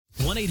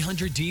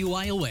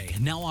1-800-DUI-OA,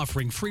 now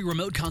offering free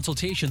remote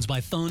consultations by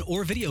phone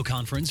or video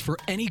conference for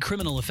any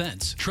criminal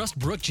offense. Trust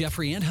Brooke,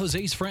 Jeffrey, and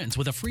Jose's friends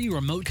with a free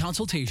remote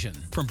consultation.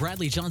 From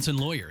Bradley Johnson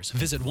Lawyers,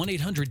 visit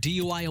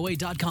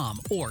 1-800-DUIOA.com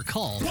or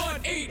call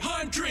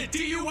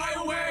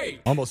 1-800-DUIOA.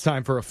 Almost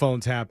time for a phone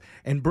tap.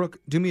 And Brooke,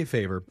 do me a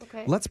favor.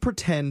 Okay. Let's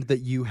pretend that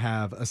you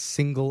have a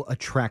single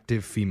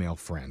attractive female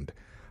friend.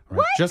 All right?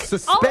 What? Just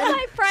suspend, All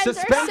my friends are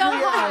suspend so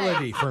hot.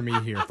 reality for me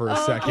here for a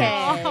second.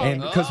 Okay.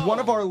 And because one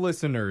of our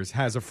listeners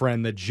has a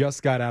friend that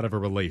just got out of a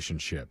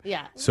relationship.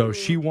 Yeah. So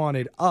she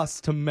wanted us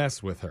to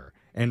mess with her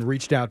and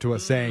reached out to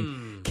us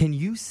saying, can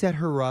you set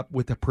her up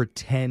with a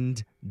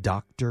pretend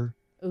doctor?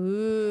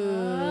 Ooh.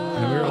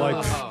 And we were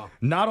like,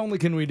 not only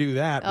can we do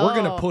that, we're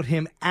going to put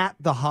him at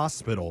the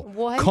hospital,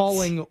 What?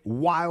 calling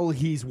while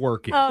he's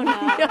working. Oh, no.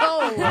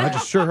 I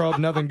just sure hope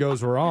nothing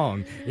goes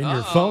wrong in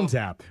your phone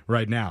tap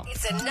right now.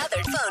 It's another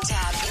phone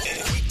tap.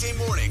 Weekday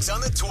mornings on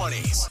the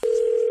 20s.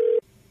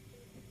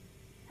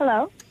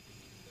 Hello,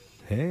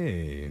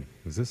 Hey,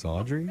 is this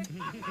Audrey?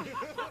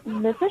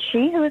 this is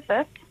she. Who is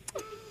this?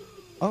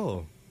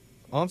 Oh,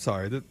 I'm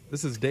sorry.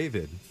 This is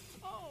David.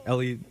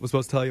 Ellie was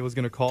supposed to tell you I was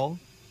going to call.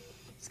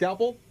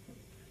 Scalpel?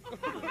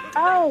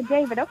 Oh,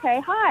 David.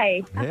 Okay,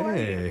 hi.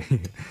 Hey,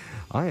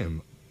 I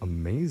am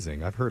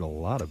amazing. I've heard a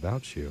lot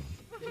about you.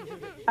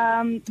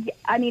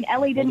 I mean,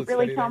 Ellie didn't it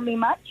really steady tell there. me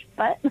much,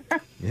 but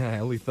Yeah,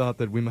 Ellie thought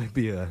that we might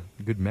be a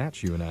good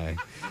match, you and I.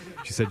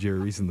 She said you were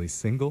recently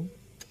single.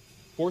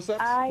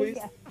 Forceps, please.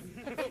 yes.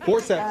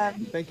 Forceps.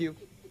 Thank you.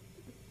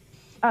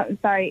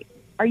 Sorry.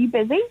 Are you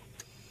busy?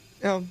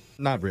 No,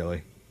 not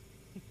really.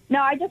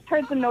 No, I just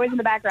heard some noise in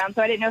the background,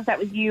 so I didn't know if that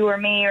was you or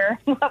me or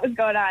what was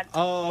going on.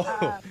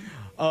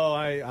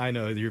 I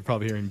know. You're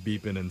probably hearing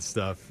beeping and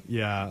stuff.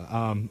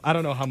 Yeah. I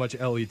don't know how much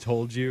Ellie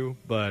told you,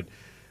 but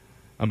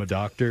I'm a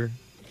doctor.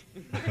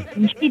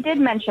 She did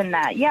mention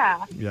that.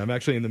 Yeah. Yeah, I'm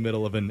actually in the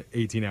middle of an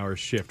 18-hour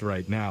shift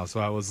right now, so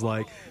I was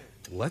like,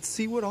 let's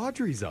see what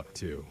Audrey's up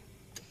to.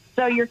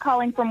 So you're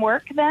calling from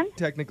work then?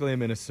 Technically,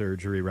 I'm in a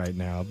surgery right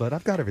now, but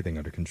I've got everything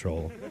under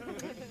control.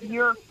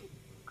 You're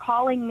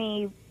calling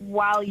me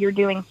while you're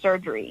doing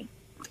surgery.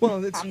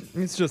 Well,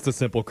 it's just a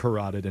simple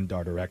carotid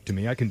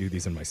endarterectomy. I can do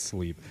these in my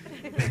sleep.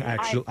 I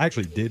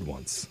actually did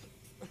once.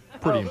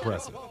 Pretty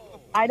impressive.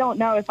 I don't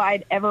know if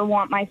I'd ever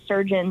want my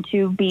surgeon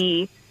to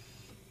be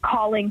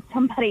calling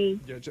somebody.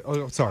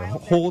 Oh, sorry.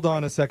 Hold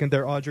on a second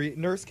there, Audrey.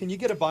 Nurse, can you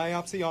get a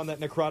biopsy on that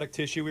necrotic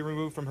tissue we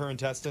removed from her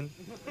intestine?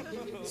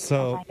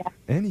 So,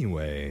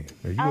 anyway,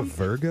 are you a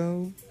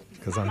Virgo?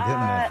 Because I'm getting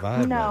that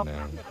vibe no.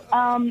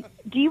 right now.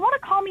 Do you want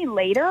to call me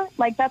later?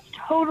 Like, that's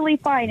totally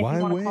fine Why if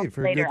you want to wait call me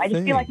for a later. good I just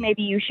thing? feel like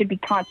maybe you should be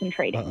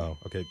concentrating. Uh-oh.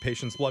 Okay,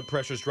 patient's blood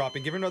pressure's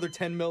dropping. Give her another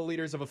 10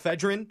 milliliters of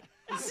ephedrine.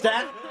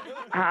 Stat.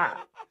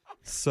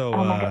 So,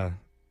 Oh, my God.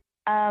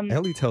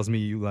 Ellie tells me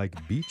you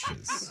like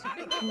beaches.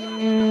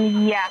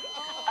 Yeah.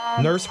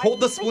 Nurse, hold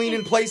the spleen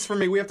in place for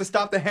me. We have to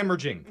stop the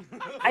hemorrhaging.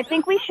 I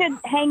think we should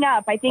hang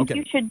up. I think Okay.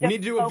 you should We just need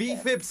to do a focus.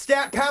 VFib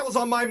stat. Paddles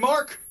on my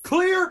mark.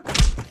 Clear.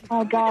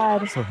 Oh,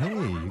 God. So, hey,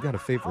 you got a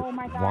favorite Oh,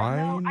 my God. wine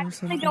No, I or really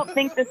something? don't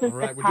think this is All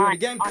right, the we're time. doing it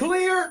again.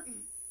 Clear.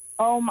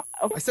 Oh, my.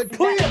 Okay. I said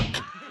clear.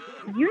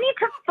 You need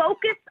to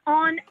focus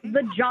on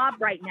the job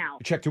right now.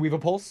 Check. Do we have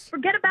a pulse?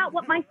 Forget about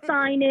what my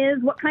sign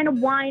is, what kind of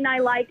wine I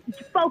like.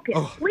 Focus,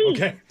 Oh,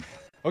 please. okay.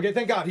 Okay,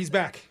 thank God. He's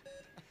back.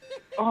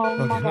 Oh,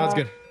 Okay, my God. that's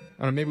good.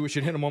 I don't know, maybe we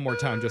should hit him one more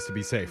time just to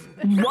be safe.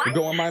 What? We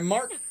go on my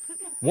mark.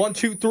 1,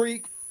 2,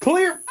 3.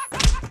 Clear.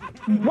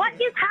 What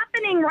is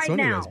happening right So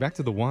anyways, now? back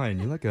to the wine.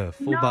 You like a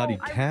full-bodied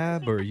No, I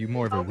cab, or are you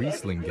more of a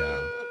Riesling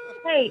gal?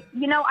 Hey,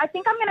 I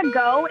think I'm going to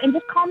go and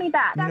just call me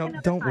back.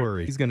 Don't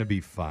worry. He's going to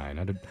be fine.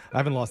 I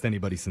haven't lost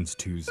anybody since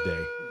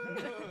Tuesday.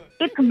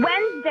 It's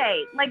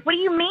Wednesday. Like, what do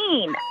you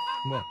mean?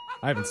 Well,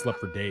 I haven't slept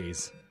for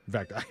days. In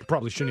fact, I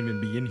probably shouldn't even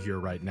be in here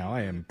right now.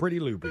 I am pretty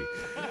loopy.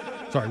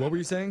 Sorry, what were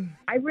you saying?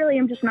 I really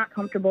am just not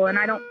comfortable, and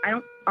I don't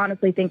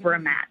honestly think we're a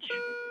match.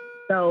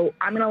 So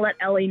I'm going to let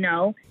Ellie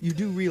know. You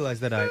do realize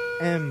that I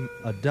am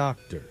a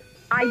doctor.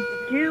 I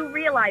do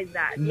realize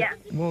that, yes.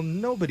 Well,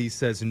 nobody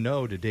says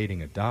no to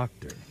dating a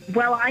doctor.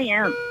 Well, I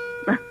am.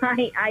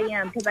 I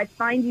am, because I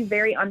find you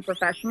very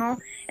unprofessional,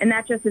 and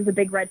that just is a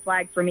big red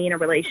flag for me in a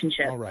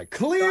relationship. All right,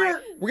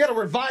 clear. We got to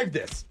revive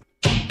this.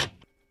 Oh,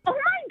 my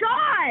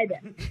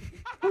God!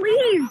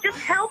 Please, just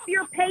help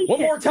your patient.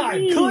 One more time.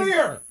 Please.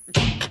 Clear.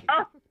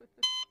 Oh.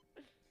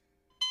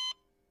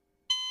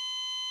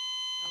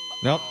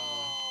 Nope.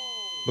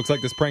 Looks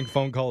like this prank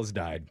phone call has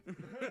died.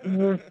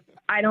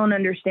 I don't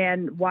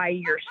understand why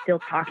you're still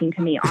talking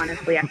to me,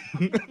 honestly. I'm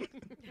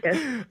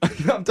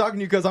talking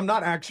to you because I'm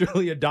not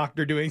actually a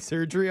doctor doing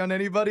surgery on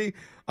anybody.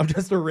 I'm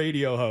just a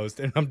radio host,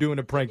 and I'm doing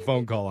a prank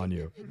phone call on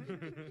you.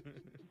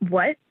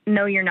 What?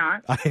 No, you're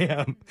not. I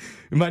am.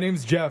 My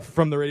name's Jeff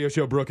from the radio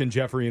show Brooke and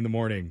Jeffrey in the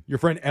Morning. Your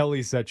friend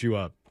Ellie set you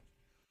up.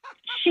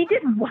 She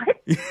did what?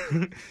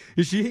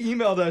 She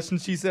emailed us,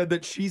 and she said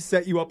that she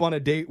set you up on a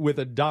date with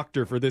a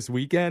doctor for this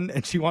weekend,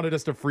 and she wanted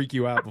us to freak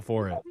you out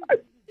before it.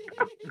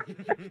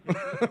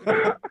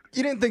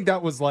 You didn't think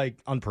that was,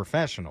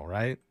 unprofessional,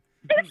 right?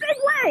 In a big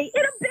way!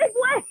 In a big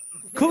way!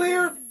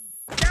 Clear.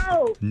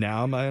 No,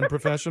 Now am I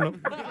unprofessional?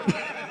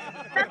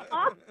 that's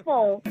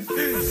awful.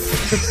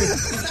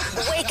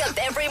 Wake up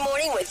every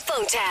morning with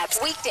phone taps.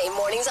 Weekday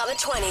mornings on the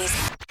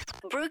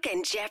 20s. Brooke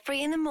and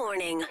Jeffrey in the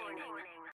morning.